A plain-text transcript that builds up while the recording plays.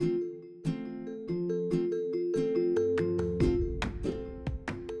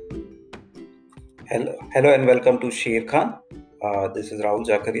Hello and welcome to Sher Khan. This is Rahul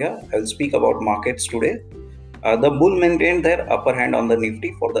Jakaria. I'll speak about markets today. The bull maintained their upper hand on the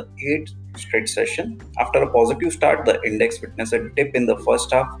Nifty for the eighth straight session. After a positive start, the index witnessed a dip in the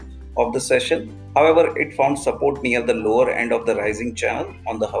first half of the session. However, it found support near the lower end of the rising channel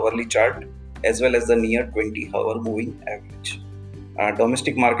on the hourly chart as well as the near 20-hour moving average.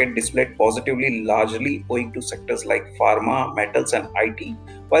 Domestic market displayed positively largely owing to sectors like pharma, metals and IT,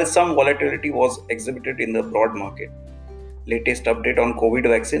 while some volatility was exhibited in the broad market. Latest update on COVID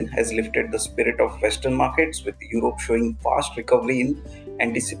vaccine has lifted the spirit of Western markets, with Europe showing fast recovery in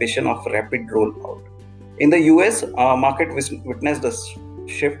anticipation of rapid rollout. In the US, market witnessed a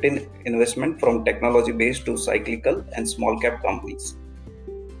shift in investment from technology-based to cyclical and small-cap companies.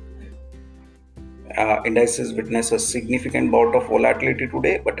 Indices witnessed a significant bout of volatility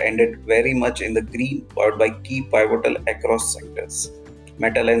today, but ended very much in the green, powered by key pivotal across sectors.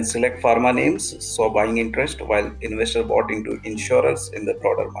 Metal and select pharma names saw buying interest, while investors bought into insurers in the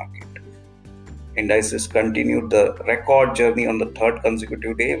broader market. Indices continued the record journey on the third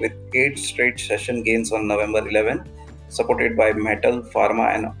consecutive day with 8 straight session gains on November 11, supported by metal,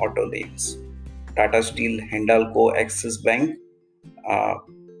 pharma, and auto names. Tata Steel, Hindalco, Axis Bank uh,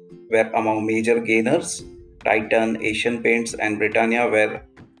 were among major gainers. Titan, Asian Paints, and Britannia were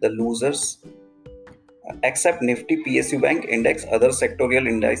the losers. Except Nifty PSU Bank Index, other sectorial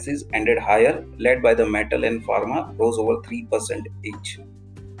indices ended higher, led by the metal and pharma, rose over 3% each.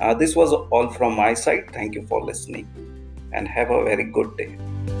 This was all from my side. Thank you for listening and have a very good day.